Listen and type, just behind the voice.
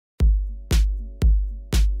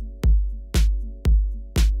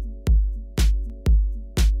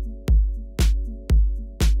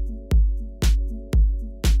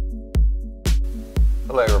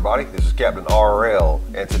everybody, this is Captain RL,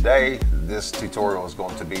 and today this tutorial is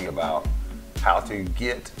going to be about how to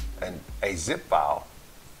get a zip file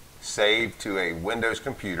saved to a Windows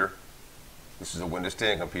computer. This is a Windows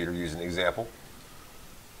 10 computer using an example,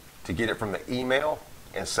 to get it from the email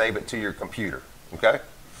and save it to your computer, okay?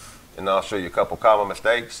 And I'll show you a couple common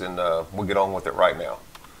mistakes, and we'll get on with it right now.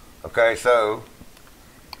 Okay, so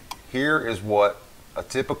here is what a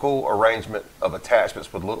typical arrangement of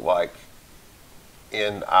attachments would look like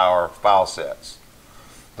in our file sets.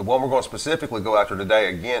 The one we're going to specifically go after today,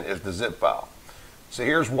 again, is the zip file. So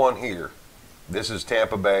here's one here. This is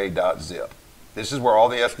tampabay.zip. This is where all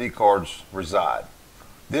the SD cards reside.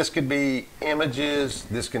 This could be images,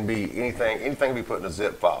 this can be anything can be put in a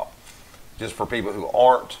zip file, just for people who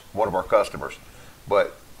aren't one of our customers.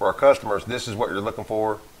 But for our customers, this is what you're looking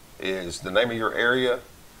for, is the name of your area.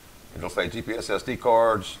 It'll say GPS SD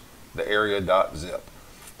cards, the area.zip.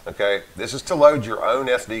 Okay, this is to load your own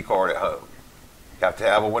SD card at home. You have to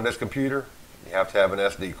have a Windows computer, you have to have an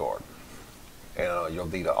SD card. And you'll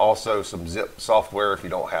need also some zip software if you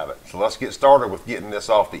don't have it. So let's get started with getting this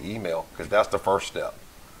off the email, because that's the first step.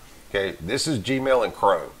 Okay, this is Gmail and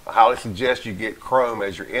Chrome. I highly suggest you get Chrome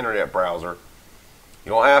as your internet browser. You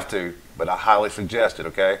don't have to, but I highly suggest it,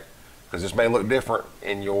 okay? Because this may look different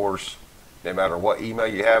in yours, no matter what email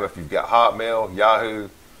you have. If you've got Hotmail, Yahoo,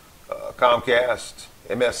 Comcast,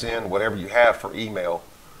 MSN, whatever you have for email,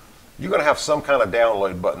 you're going to have some kind of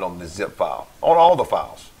download button on the zip file, on all the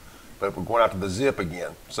files. But we're going after the zip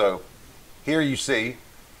again. So here you see,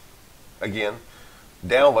 again,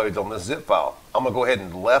 downloads on the zip file. I'm going to go ahead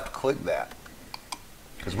and left click that,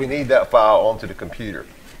 because we need that file onto the computer.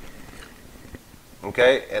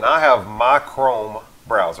 Okay, and I have my Chrome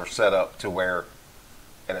browser set up to where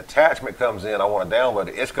an attachment comes in, I want to download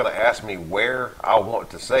it, it's going to ask me where I want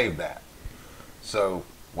to save that. So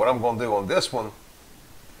what I'm going to do on this one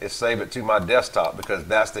is save it to my desktop, because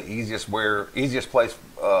that's the easiest place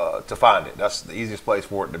to find it. That's the easiest place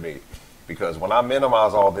for it to be, because when I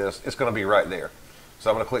minimize all this, it's going to be right there. So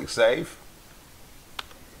I'm going to click save,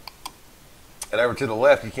 and over to the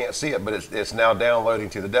left you can't see it, but it's now downloading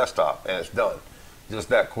to the desktop, and it's done. Just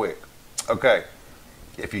that quick. Okay,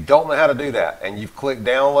 if you don't know how to do that and you've clicked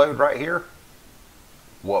download right here,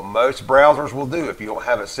 what most browsers will do, if you don't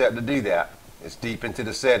have it set to do that, it's deep into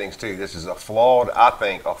the settings too. This is I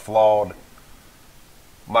think a flawed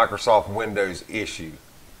Microsoft Windows issue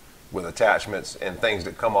with attachments and things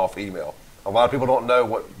that come off email. A lot of people don't know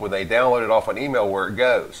when they download it off an email where it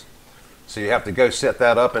goes. So you have to go set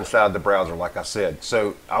that up inside the browser, like I said.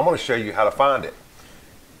 So I'm going to show you how to find it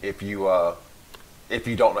if you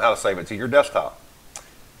don't know how to save it to your desktop,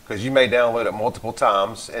 because you may download it multiple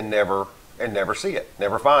times and never see it,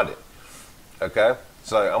 never find it. Okay,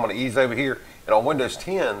 so I'm going to ease over here. And on Windows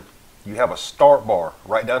 10, you have a start bar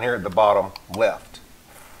right down here at the bottom left.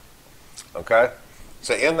 Okay,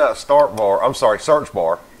 so in that search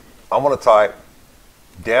bar, I'm going to type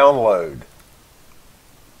download.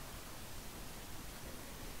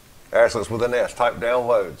 Actually, it's with an S. Type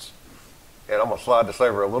downloads. And I'm going to slide this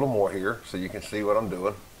over a little more here so you can see what I'm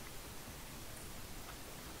doing.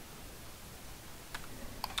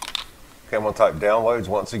 Okay, I'm going to type downloads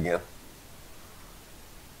once again.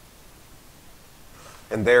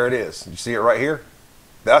 And there it is. You see it right here?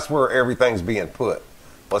 That's where everything's being put.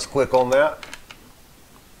 Let's click on that.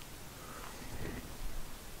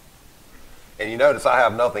 And you notice I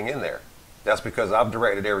have nothing in there. That's because I've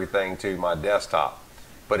directed everything to my desktop.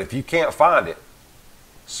 But if you can't find it,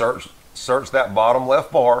 search that bottom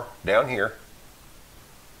left bar down here,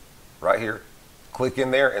 right here. Click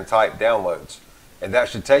in there and type downloads. And that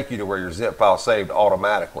should take you to where your zip file saved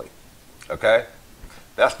automatically. Okay?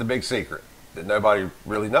 That's the big secret that nobody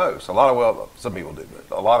really knows. Some people do,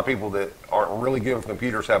 but a lot of people that aren't really good with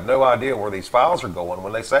computers have no idea where these files are going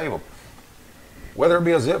when they save them. Whether it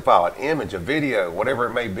be a zip file, an image, a video, whatever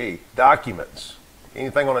it may be, documents,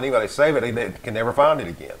 anything on an email, they save it, they can never find it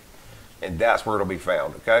again. And that's where it'll be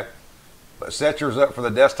found, okay? But set yours up for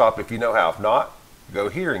the desktop if you know how. If not, go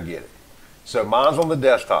here and get it. So mine's on the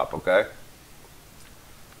desktop, okay?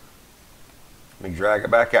 Let me drag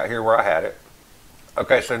it back out here where I had it.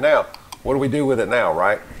 Okay, so now, what do we do with it now,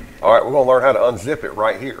 right? All right, we're going to learn how to unzip it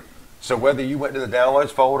right here. So whether you went to the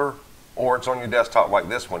downloads folder or it's on your desktop like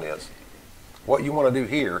this one is, what you want to do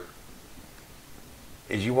here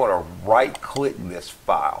is you want to right-click this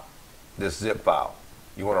file, this zip file.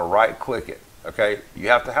 You want to right-click it, okay? You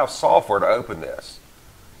have to have software to open this.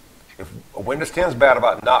 Windows 10 is bad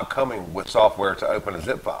about not coming with software to open a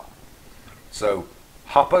zip file. So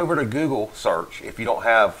hop over to Google search if you don't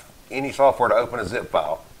have any software to open a zip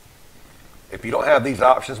file. If you don't have these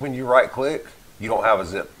options when you right click, you don't have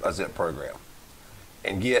a zip program.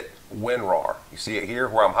 And get WinRAR. You see it here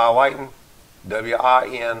where I'm highlighting?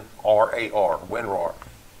 WINRAR, WinRAR.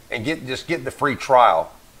 And just get the free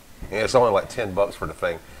trial. And it's only like 10 bucks for the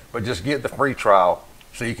thing. But just get the free trial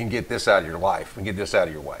so you can get this out of your life and get this out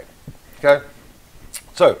of your way. Okay?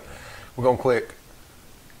 So we're going to click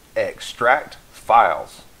Extract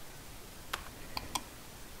Files.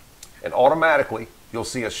 And automatically you'll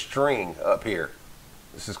see a string up here.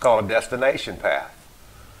 This is called a destination path.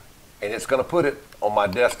 And it's going to put it on my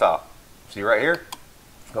desktop. See right here?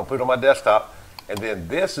 It's going to put it on my desktop. And then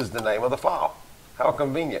this is the name of the file. How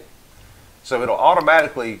convenient. So it'll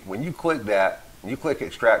automatically, when you click that, you click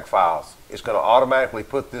Extract Files, it's going to automatically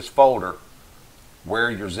put this folder where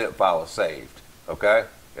your zip file is saved. Okay?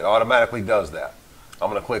 It automatically does that. I'm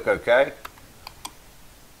going to click OK.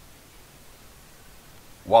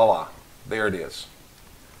 Voila. There it is.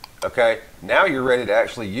 Okay? Now you're ready to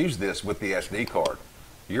actually use this with the SD card.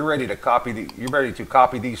 You're ready to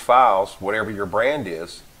copy these files, whatever your brand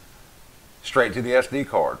is, straight to the SD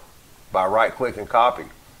card by right-click and copy.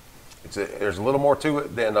 There's a little more to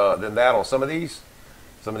it than that on some of these.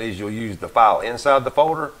 Some of these you'll use the file inside the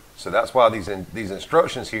folder, so that's why these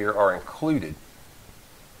instructions here are included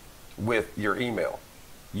with your email.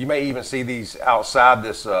 You may even see these outside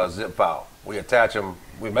this zip file. We attach them.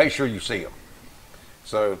 We make sure you see them.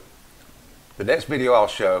 So the next video I'll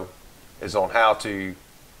show is on how to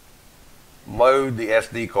load the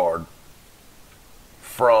SD card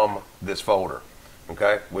from this folder,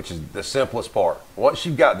 okay, which is the simplest part. Once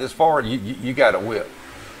you've got this far, you got a whip.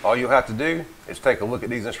 All you'll have to do is take a look at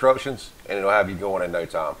these instructions and it'll have you going in no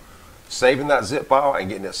time. Saving that zip file and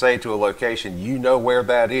getting it saved to a location you know where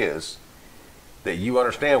that is, that you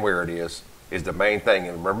understand where it is the main thing.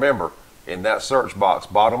 And remember, in that search box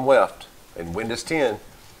bottom left in Windows 10,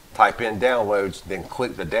 type in downloads, then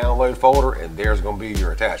click the download folder, and there's going to be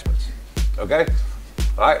your attachments. Okay?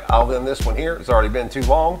 All right, I'll end this one here. It's already been too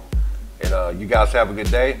long. And you guys have a good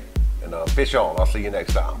day. And fish on. I'll see you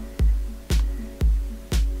next time.